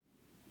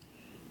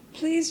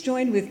Please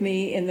join with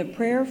me in the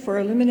prayer for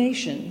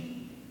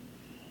illumination.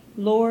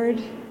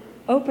 Lord,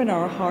 open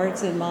our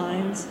hearts and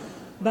minds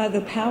by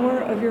the power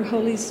of your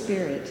Holy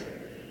Spirit,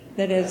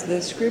 that as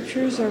the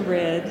scriptures are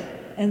read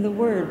and the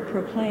word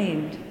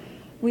proclaimed,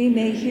 we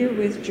may hear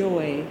with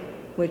joy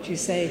what you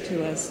say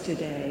to us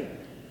today.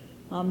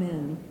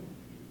 Amen.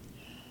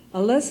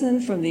 A lesson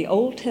from the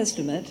Old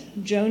Testament,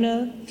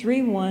 Jonah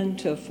 3:1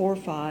 to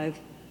 4:5,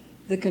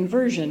 the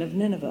conversion of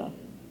Nineveh.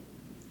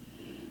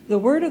 The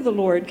word of the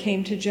Lord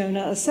came to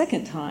Jonah a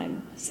second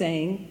time,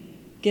 saying,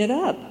 "Get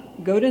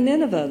up, go to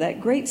Nineveh,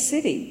 that great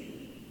city,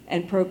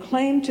 and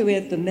proclaim to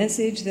it the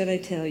message that I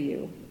tell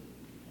you."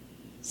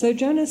 So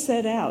Jonah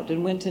set out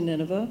and went to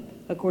Nineveh,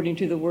 according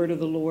to the word of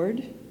the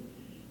Lord.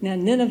 Now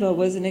Nineveh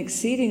was an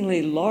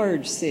exceedingly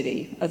large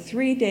city, a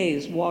 3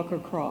 days' walk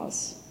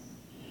across.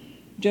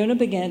 Jonah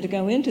began to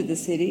go into the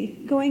city,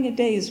 going a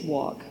day's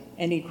walk,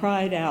 and he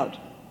cried out,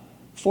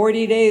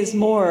 40 days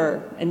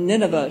more, and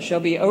Nineveh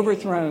shall be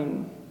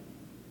overthrown."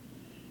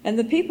 And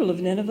the people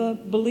of Nineveh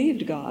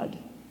believed God.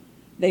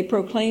 They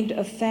proclaimed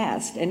a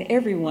fast, and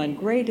everyone,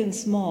 great and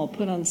small,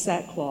 put on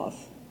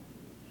sackcloth.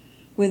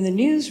 When the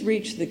news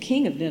reached the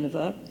king of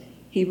Nineveh,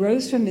 he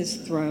rose from his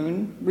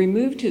throne,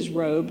 removed his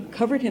robe,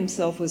 covered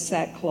himself with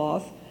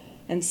sackcloth,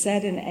 and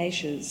sat in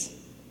ashes.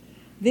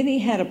 Then he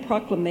had a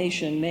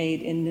proclamation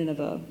made in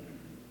Nineveh.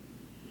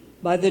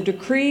 "By the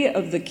decree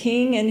of the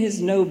king and his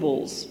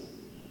nobles,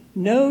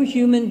 no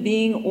human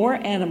being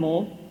or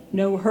animal,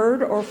 no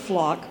herd or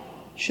flock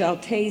shall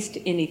taste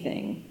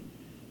anything.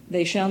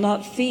 They shall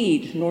not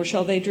feed, nor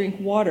shall they drink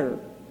water.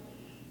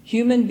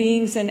 Human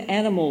beings and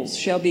animals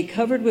shall be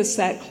covered with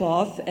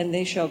sackcloth, and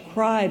they shall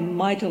cry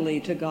mightily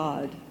to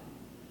God.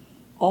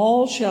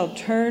 All shall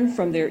turn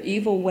from their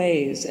evil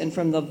ways and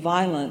from the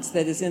violence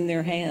that is in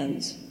their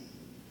hands.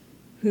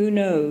 Who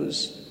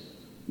knows?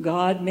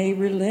 God may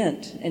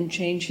relent and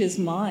change his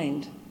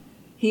mind.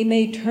 He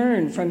may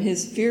turn from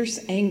his fierce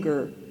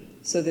anger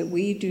so that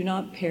we do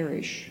not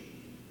perish."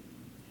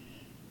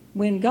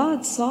 When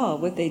God saw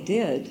what they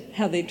did,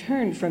 how they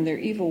turned from their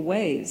evil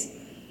ways,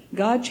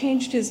 God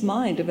changed his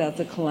mind about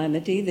the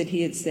calamity that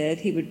he had said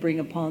he would bring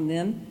upon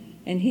them,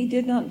 and he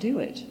did not do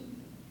it.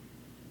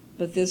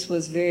 But this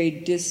was very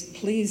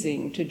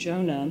displeasing to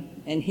Jonah,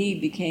 and he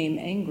became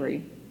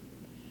angry.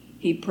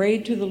 He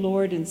prayed to the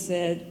Lord and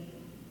said,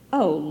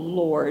 "Oh,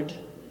 Lord,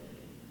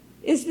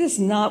 is this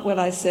not what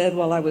I said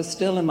while I was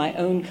still in my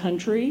own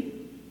country?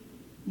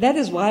 That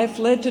is why I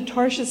fled to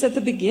Tarshish at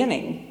the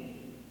beginning.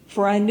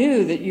 For I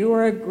knew that you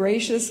are a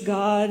gracious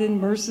God and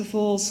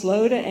merciful,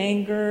 slow to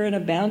anger and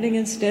abounding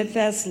in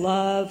steadfast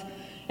love,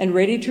 and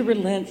ready to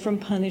relent from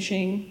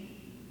punishing.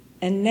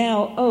 And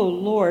now, oh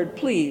Lord,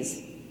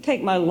 please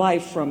take my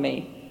life from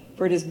me,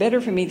 for it is better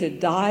for me to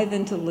die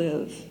than to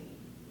live."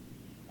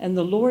 And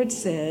the Lord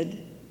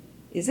said,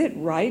 "Is it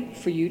right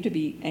for you to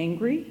be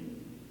angry?"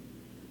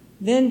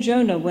 Then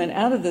Jonah went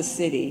out of the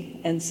city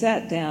and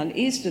sat down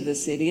east of the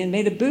city and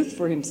made a booth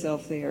for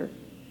himself there.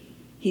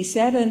 He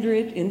sat under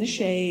it in the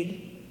shade,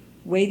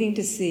 waiting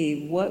to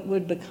see what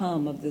would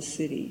become of the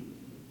city.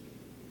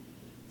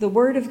 The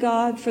word of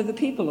God for the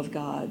people of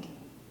God.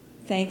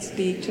 Thanks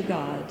be to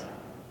God.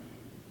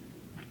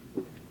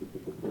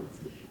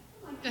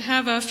 To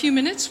have a few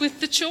minutes with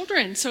the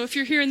children. So if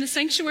you're here in the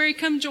sanctuary,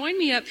 come join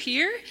me up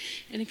here.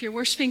 And if you're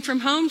worshiping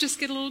from home, just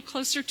get a little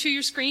closer to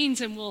your screens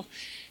and we'll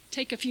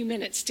take a few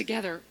minutes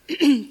together,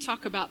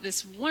 talk about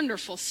this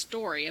wonderful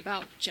story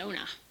about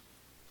Jonah.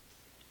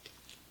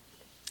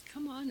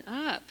 Come on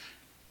up.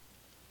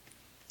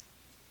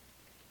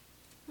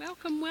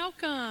 Welcome,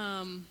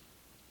 welcome.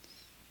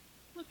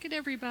 Look at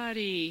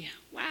everybody.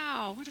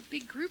 Wow, what a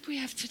big group we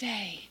have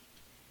today.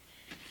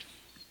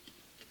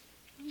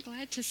 I'm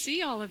glad to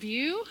see all of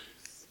you.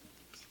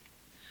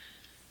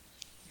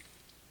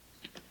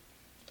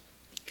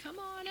 Come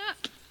on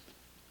up.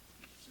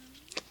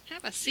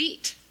 Have a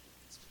seat.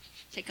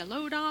 Take a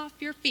load off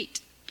your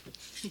feet.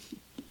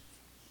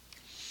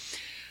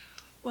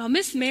 Well,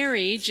 Miss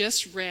Mary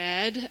just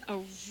read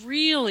a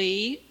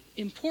really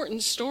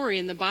important story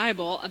in the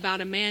Bible about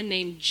a man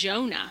named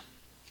Jonah.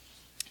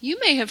 You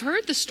may have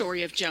heard the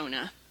story of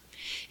Jonah.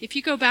 If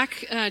you go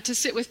back to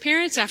sit with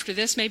parents after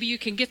this, maybe you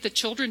can get the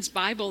children's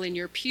Bible in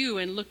your pew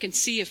and look and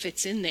see if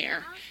it's in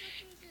there.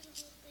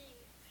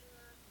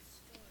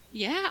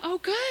 Yeah, oh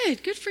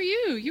good. Good for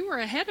you. You were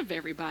ahead of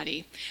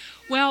everybody.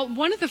 Well,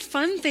 one of the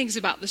fun things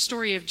about the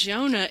story of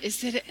Jonah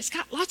is that it's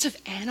got lots of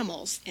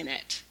animals in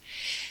it.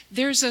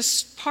 There's a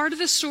part of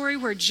the story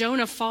where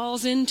Jonah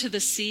falls into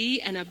the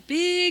sea and a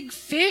big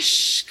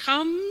fish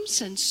comes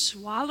and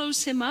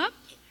swallows him up,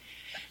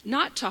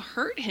 not to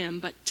hurt him,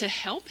 but to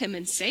help him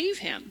and save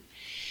him.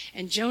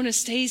 And Jonah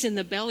stays in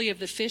the belly of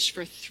the fish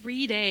for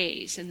 3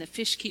 days, and the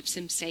fish keeps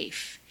him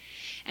safe.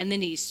 And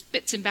then he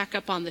spits him back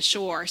up on the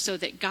shore so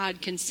that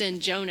God can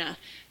send Jonah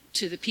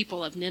to the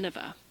people of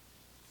Nineveh.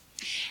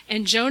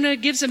 And Jonah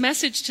gives a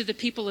message to the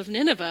people of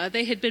Nineveh.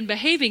 They had been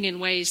behaving in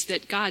ways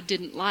that God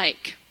didn't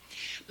like.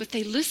 But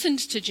they listened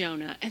to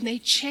Jonah, and they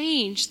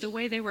changed the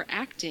way they were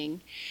acting.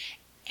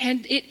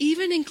 And it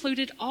even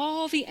included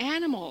all the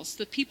animals.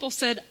 The people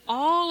said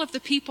all of the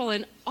people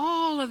and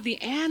all of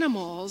the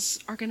animals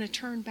are going to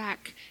turn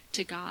back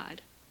to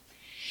God.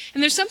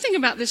 And there's something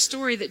about this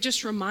story that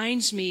just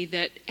reminds me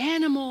that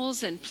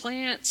animals and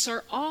plants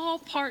are all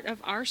part of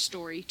our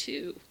story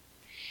too.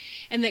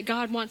 And that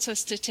God wants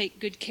us to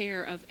take good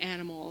care of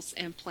animals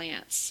and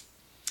plants,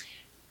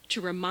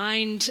 to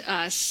remind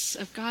us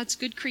of God's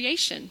good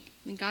creation.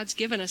 And God's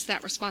given us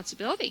that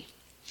responsibility.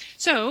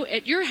 So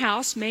at your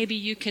house, maybe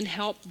you can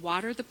help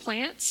water the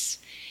plants.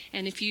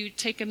 And if you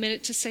take a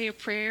minute to say a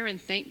prayer and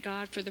thank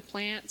God for the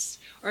plants,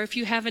 or if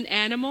you have an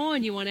animal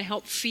and you want to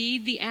help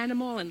feed the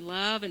animal and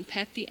love and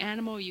pet the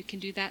animal, you can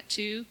do that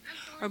too.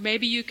 Or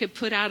maybe you could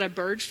put out a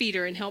bird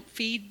feeder and help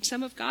feed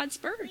some of God's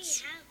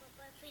birds.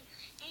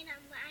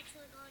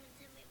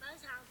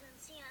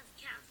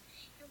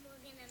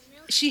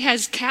 She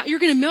has cow. You're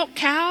going to milk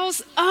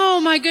cows?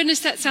 Oh my goodness,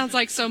 that sounds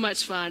like so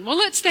much fun. Well,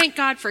 let's thank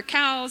God for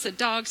cows and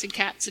dogs and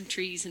cats and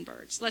trees and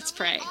birds. Let's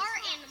pray. We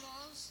are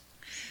animals.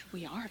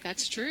 We are,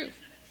 that's true.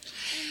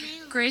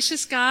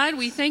 Gracious God,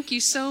 we thank you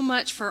so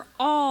much for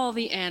all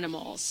the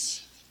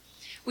animals.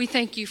 We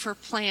thank you for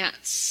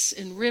plants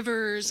and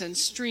rivers and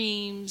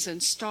streams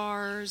and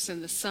stars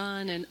and the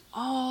sun and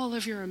all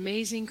of your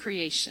amazing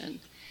creation.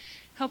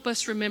 Help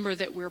us remember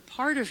that we're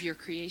part of your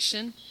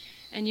creation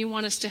and you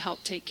want us to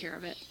help take care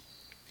of it.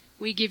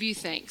 We give you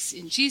thanks.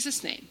 In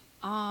Jesus' name,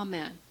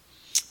 amen.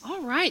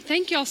 All right.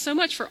 Thank you all so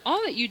much for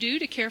all that you do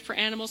to care for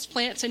animals,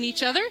 plants, and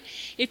each other.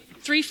 If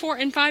 3, 4,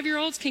 and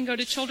 5-year-olds can go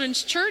to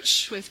Children's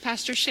Church with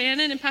Pastor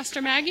Shannon and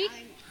Pastor Maggie.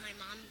 My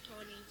mom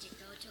told me to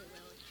go to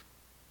Will.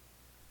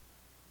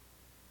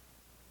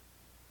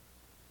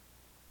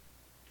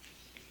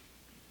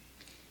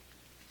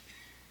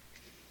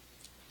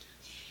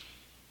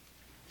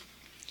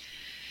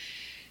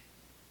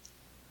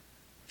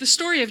 The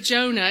story of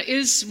Jonah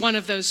is one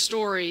of those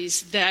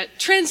stories that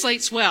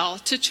translates well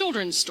to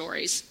children's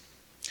stories.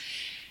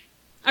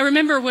 I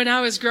remember when I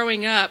was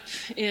growing up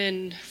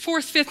in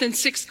 4th, 5th, and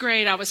 6th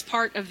grade, I was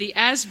part of the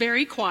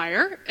Asbury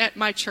Choir at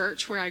my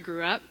church where I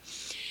grew up.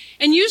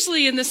 And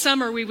usually in the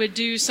summer we would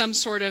do some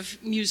sort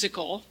of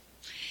musical.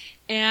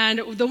 And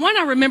the one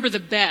I remember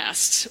the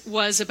best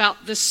was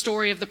about the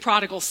story of the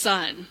prodigal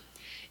son.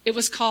 It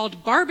was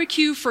called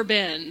Barbecue for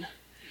Ben.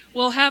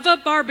 We'll have a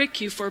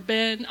barbecue for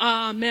Ben.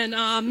 Amen,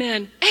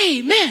 amen,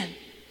 amen.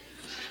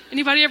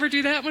 Anybody ever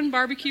do that one,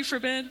 barbecue for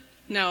Ben?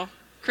 No,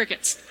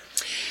 crickets.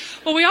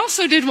 Well, we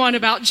also did one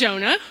about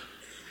Jonah.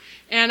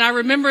 And I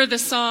remember the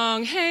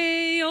song,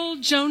 Hey,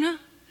 old Jonah,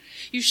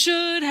 you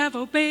should have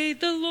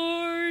obeyed the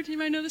Lord.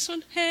 Anybody know this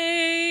one?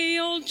 Hey,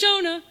 old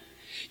Jonah,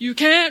 you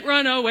can't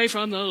run away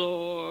from the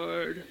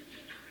Lord.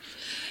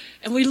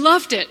 And we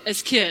loved it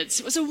as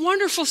kids. It was a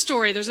wonderful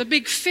story. There's a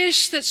big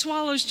fish that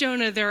swallows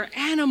Jonah. There are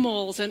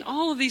animals and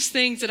all of these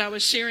things that I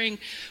was sharing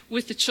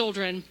with the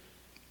children.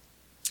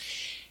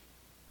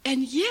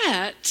 And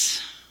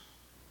yet,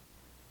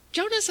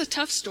 Jonah's a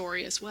tough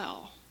story as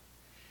well.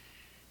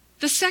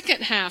 The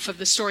second half of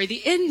the story,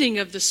 the ending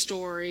of the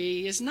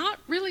story, is not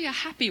really a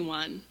happy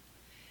one.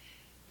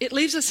 It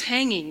leaves us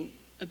hanging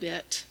a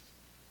bit.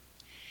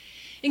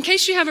 In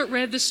case you haven't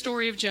read the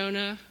story of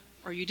Jonah,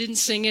 or you didn't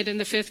sing it in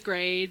the 5th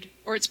grade,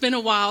 or it's been a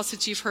while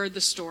since you've heard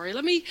the story,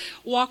 let me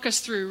walk us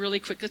through really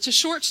quick. It's a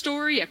short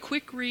story, a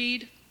quick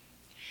read.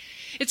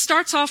 It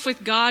starts off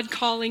with God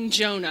calling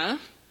Jonah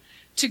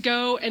to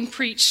go and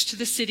preach to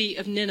the city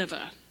of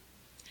Nineveh.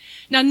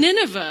 Now,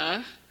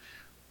 Nineveh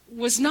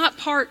was not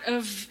part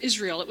of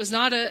Israel. It was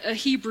not a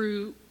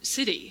Hebrew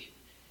city.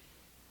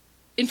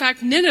 In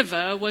fact,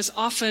 Nineveh was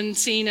often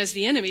seen as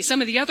the enemy. Some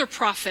of the other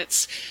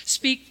prophets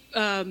speak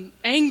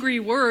angry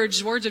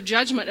words of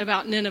judgment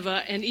about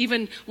Nineveh, and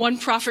even one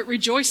prophet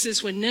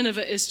rejoices when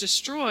Nineveh is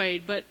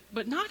destroyed,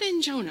 but not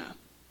in Jonah.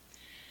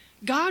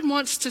 God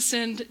wants to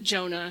send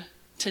Jonah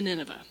to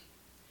Nineveh.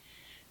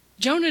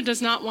 Jonah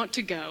does not want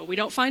to go. We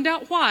don't find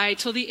out why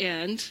till the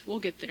end. We'll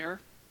get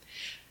there.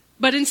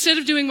 But instead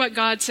of doing what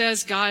God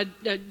says,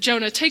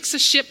 Jonah takes a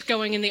ship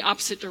going in the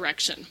opposite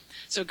direction.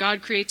 So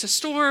God creates a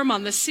storm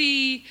on the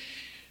sea.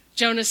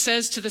 Jonah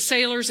says to the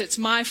sailors, it's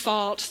my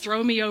fault,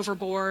 throw me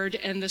overboard,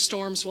 and the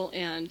storms will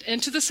end.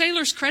 And to the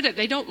sailors' credit,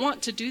 they don't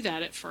want to do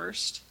that at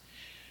first.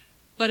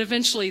 But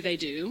eventually they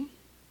do.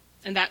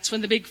 And that's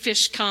when the big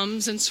fish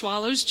comes and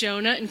swallows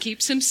Jonah and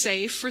keeps him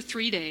safe for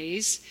 3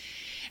 days,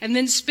 and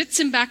then spits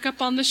him back up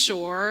on the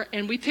shore,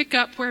 and we pick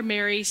up where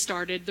Mary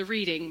started the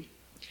reading.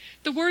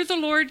 The word of the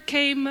Lord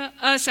came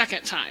a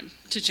second time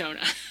to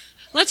Jonah.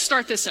 Let's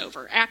start this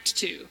over. Act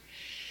 2.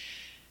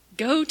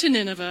 Go to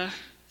Nineveh,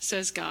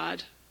 says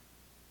God,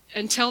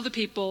 and tell the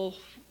people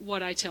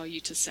what I tell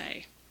you to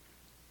say.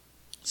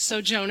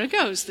 So Jonah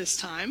goes this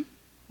time,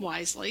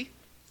 wisely.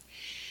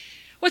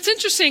 What's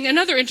interesting,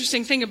 another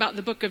interesting thing about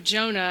the book of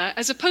Jonah,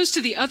 as opposed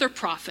to the other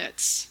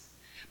prophets,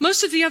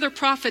 most of the other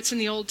prophets in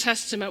the Old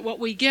Testament, what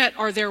we get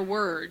are their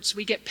words.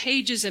 We get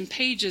pages and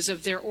pages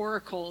of their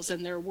oracles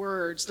and their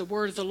words, the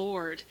word of the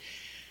Lord.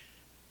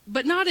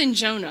 But not in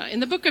Jonah. In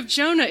the book of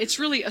Jonah, it's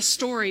really a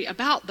story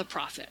about the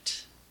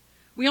prophet.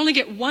 we only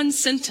get one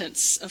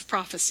sentence of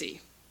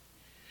prophecy.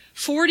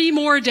 40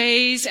 more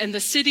days and the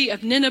city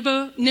of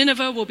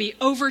Nineveh will be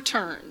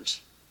overturned.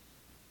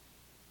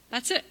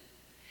 That's it.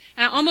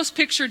 And I almost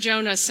picture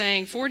Jonah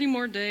saying, 40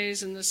 more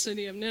days and the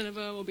city of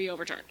Nineveh will be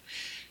overturned,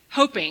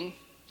 hoping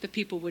the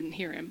people wouldn't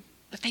hear him.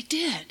 But they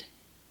did.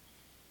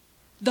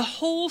 The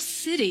whole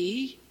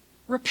city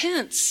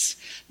repents.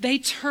 They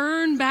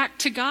turn back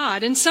to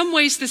God. In some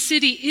ways, the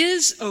city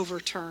is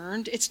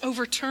overturned. It's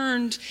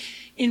overturned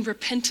in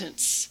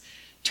repentance,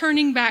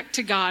 turning back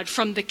to God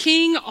from the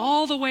king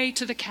all the way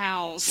to the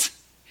cows.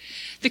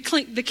 The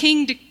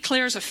king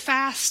declares a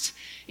fast,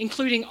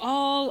 including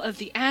all of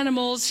the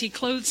animals. He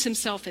clothes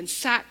himself in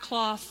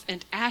sackcloth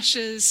and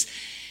ashes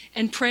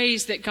and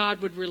prays that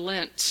God would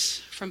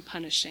relent from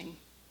punishing.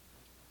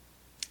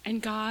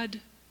 And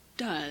God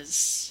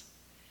does.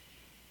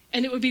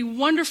 And it would be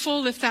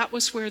wonderful if that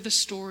was where the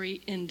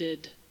story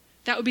ended.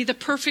 That would be the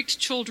perfect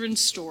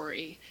children's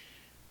story.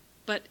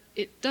 But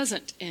it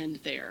doesn't end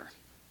there.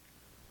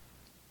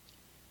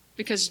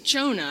 Because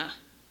Jonah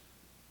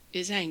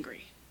is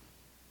angry.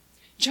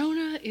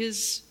 Jonah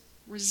is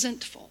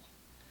resentful.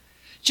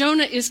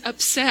 Jonah is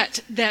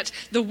upset that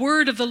the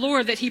word of the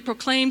Lord that he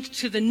proclaimed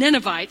to the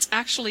Ninevites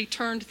actually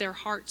turned their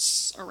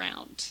hearts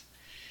around.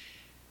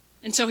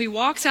 And so he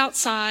walks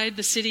outside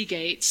the city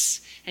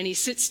gates and he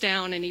sits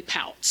down and he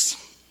pouts.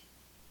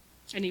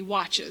 And he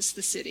watches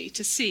the city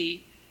to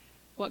see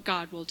what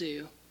God will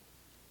do.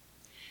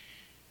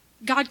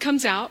 God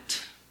comes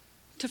out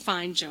to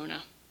find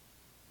Jonah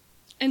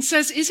and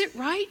says, "Is it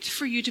right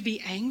for you to be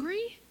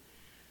angry?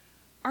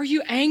 Are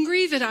you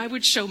angry that I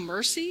would show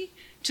mercy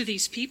to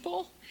these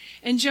people?"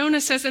 And Jonah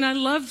says, and I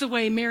love the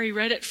way Mary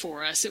read it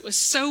for us. It was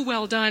so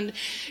well done.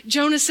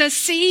 Jonah says,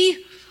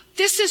 "See,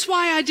 this is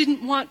why I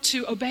didn't want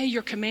to obey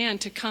your command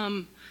to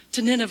come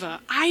to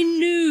Nineveh. I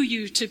knew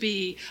you to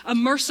be a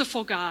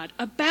merciful God,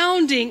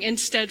 abounding in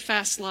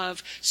steadfast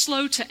love,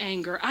 slow to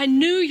anger. I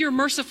knew your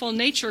merciful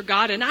nature,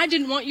 God, and I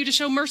didn't want you to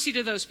show mercy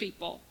to those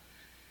people."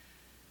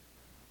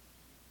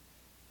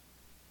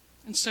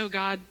 And so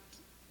God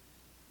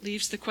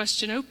leaves the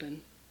question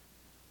open.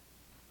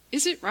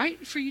 Is it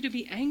right for you to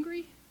be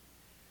angry?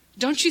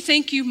 Don't you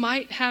think you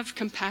might have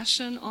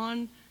compassion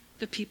on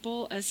the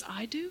people as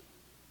I do?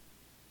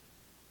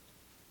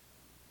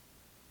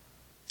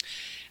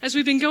 As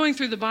we've been going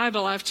through the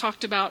Bible, I've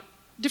talked about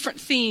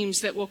different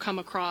themes that we'll come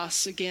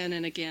across again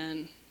and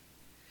again.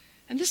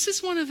 And this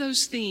is one of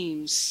those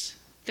themes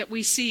that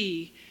we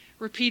see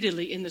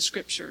repeatedly in the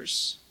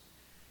scriptures.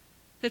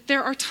 That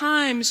there are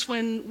times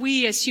when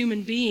we as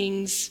human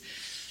beings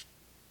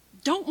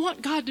don't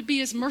want God to be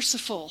as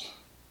merciful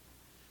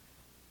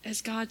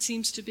as God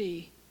seems to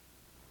be.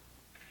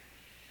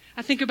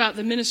 I think about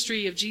the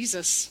ministry of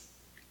Jesus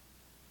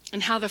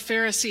and how the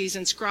Pharisees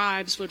and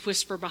scribes would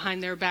whisper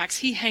behind their backs,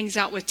 "He hangs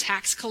out with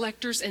tax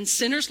collectors and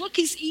sinners. Look,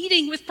 he's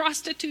eating with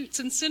prostitutes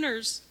and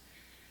sinners."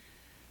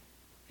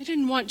 They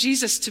didn't want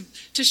Jesus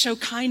to show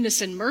kindness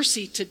and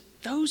mercy to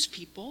those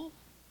people.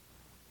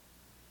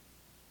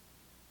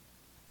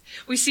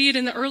 We see it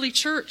in the early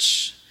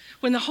church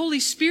when the Holy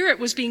Spirit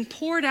was being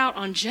poured out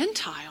on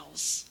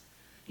Gentiles,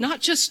 not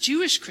just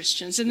Jewish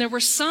Christians. And there were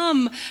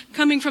some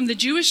coming from the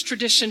Jewish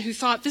tradition who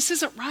thought, this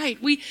isn't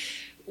right. We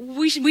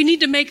need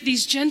to make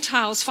these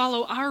Gentiles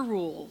follow our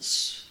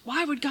rules.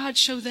 Why would God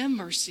show them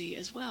mercy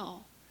as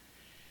well?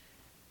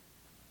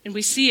 And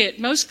we see it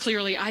most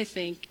clearly, I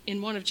think,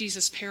 in one of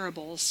Jesus'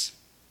 parables.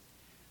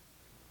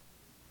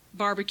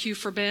 Barbecue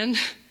for Ben,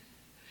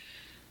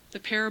 the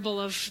parable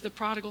of the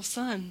prodigal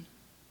son.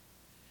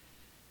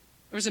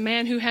 There was a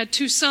man who had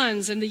 2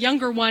 sons, and the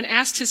younger one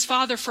asked his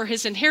father for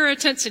his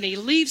inheritance, and he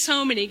leaves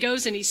home and he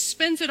goes and he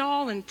spends it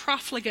all in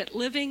profligate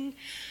living,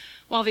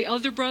 while the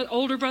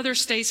older brother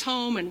stays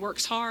home and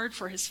works hard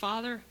for his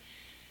father.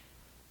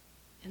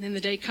 And then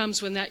the day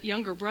comes when that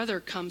younger brother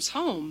comes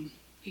home.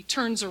 He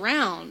turns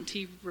around,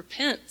 he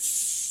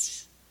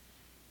repents.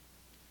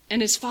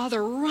 And his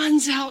father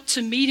runs out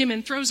to meet him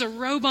and throws a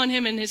robe on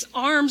him and his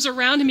arms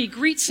around him. He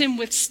greets him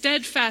with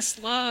steadfast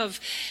love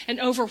and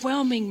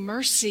overwhelming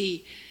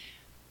mercy.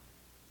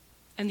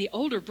 And the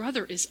older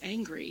brother is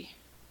angry.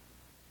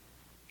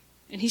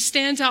 And he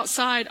stands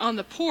outside on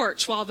the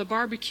porch while the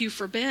barbecue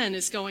for Ben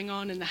is going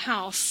on in the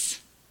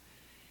house.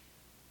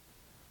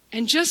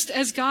 And just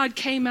as God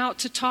came out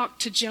to talk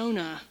to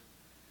Jonah,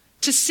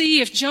 to see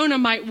if Jonah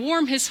might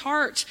warm his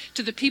heart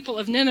to the people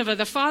of Nineveh,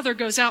 the father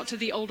goes out to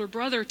the older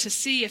brother to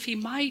see if he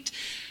might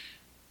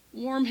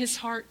warm his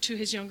heart to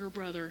his younger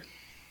brother.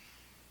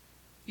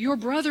 "Your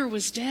brother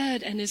was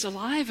dead and is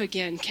alive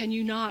again. Can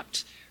you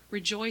not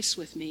rejoice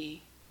with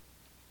me?"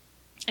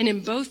 And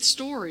in both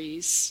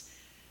stories,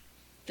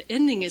 the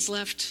ending is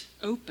left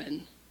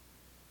open.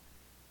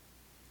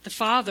 The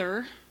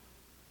Father,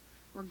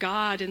 or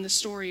God in the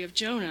story of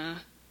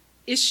Jonah,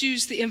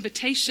 issues the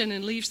invitation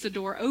and leaves the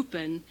door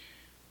open,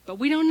 but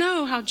we don't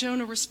know how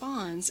Jonah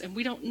responds, and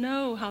we don't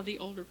know how the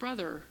older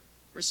brother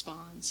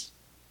responds.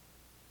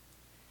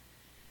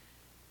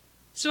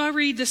 So I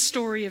read the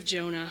story of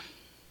Jonah,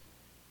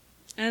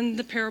 and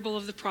the parable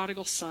of the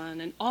prodigal son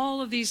and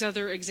all of these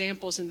other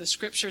examples in the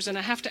scriptures. And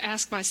I have to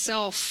ask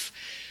myself,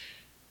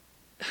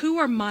 who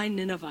are my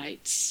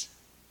Ninevites?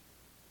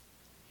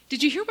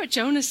 Did you hear what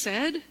Jonah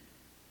said?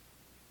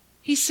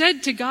 He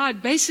said to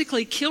God,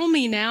 basically, kill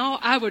me now.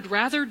 I would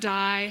rather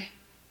die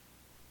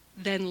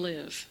than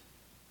live.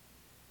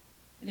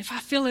 And if I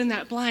fill in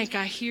that blank,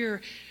 I hear,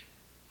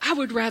 I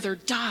would rather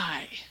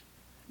die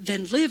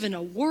than live in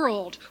a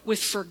world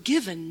with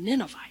forgiven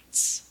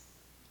Ninevites.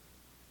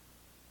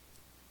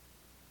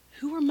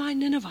 Who are my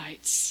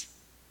Ninevites?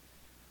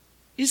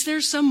 Is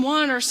there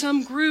someone or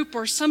some group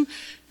or some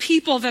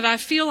people that I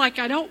feel like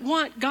I don't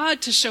want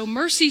God to show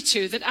mercy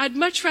to, that I'd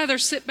much rather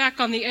sit back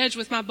on the edge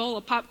with my bowl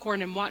of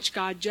popcorn and watch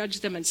God judge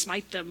them and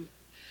smite them?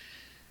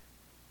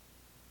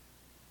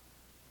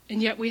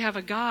 And yet we have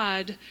a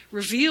God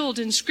revealed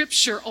in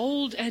Scripture,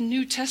 Old and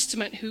New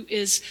Testament, who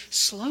is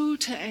slow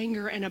to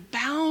anger and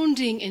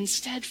abounding in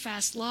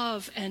steadfast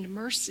love and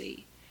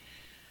mercy.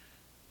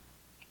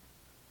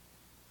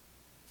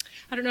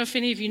 I don't know if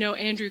any of you know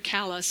Andrew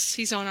Callis.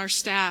 He's on our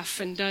staff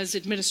and does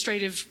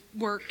administrative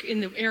work in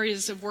the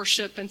areas of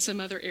worship and some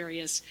other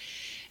areas.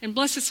 And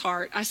bless his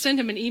heart, I sent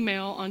him an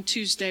email on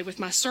Tuesday with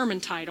my sermon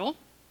title,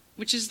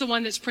 which is the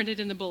one that's printed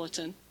in the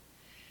bulletin.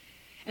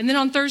 And then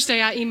on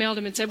Thursday, I emailed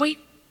him and said, wait,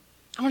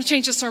 I want to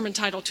change the sermon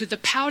title to The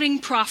Pouting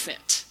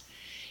Prophet.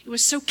 It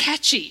was so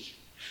catchy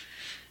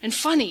and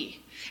funny.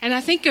 And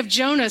I think of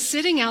Jonah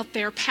sitting out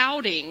there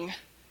pouting.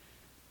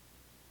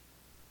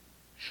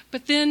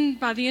 But then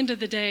by the end of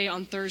the day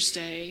on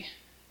Thursday,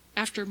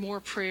 after more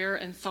prayer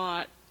and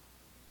thought,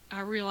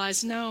 I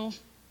realized, no,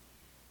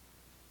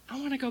 I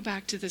want to go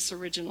back to this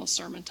original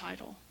sermon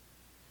title.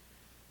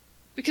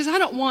 Because I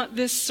don't want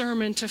this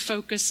sermon to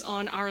focus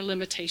on our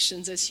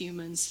limitations as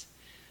humans,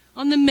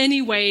 on the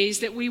many ways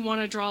that we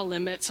want to draw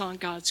limits on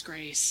God's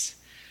grace.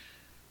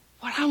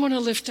 What I want to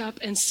lift up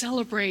and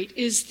celebrate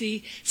is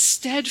the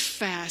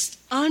steadfast,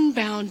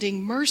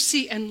 unbounding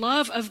mercy and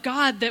love of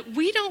God that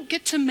we don't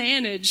get to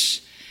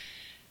manage,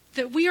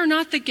 that we are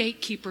not the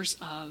gatekeepers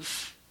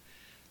of.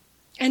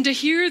 And to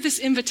hear this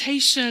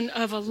invitation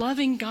of a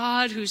loving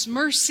God whose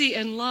mercy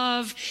and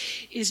love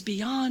is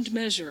beyond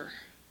measure,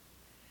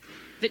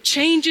 that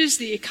changes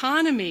the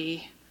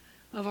economy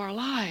of our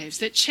lives,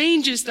 that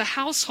changes the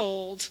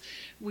household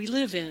we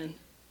live in.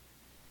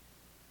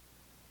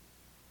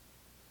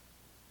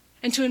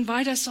 And to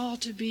invite us all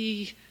to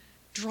be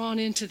drawn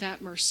into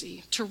that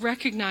mercy, to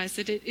recognize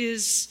that it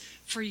is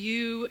for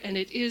you and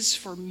it is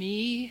for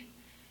me.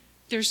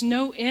 There's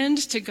no end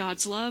to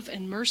God's love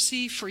and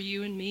mercy for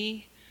you and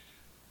me.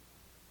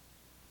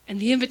 And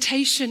the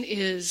invitation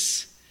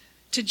is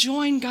to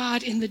join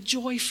God in the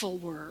joyful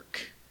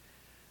work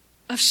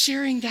of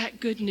sharing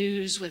that good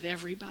news with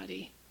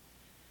everybody.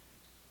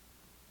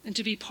 And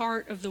to be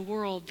part of the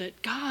world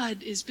that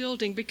God is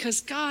building,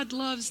 because God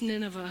loves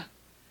Nineveh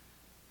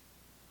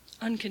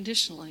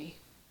unconditionally.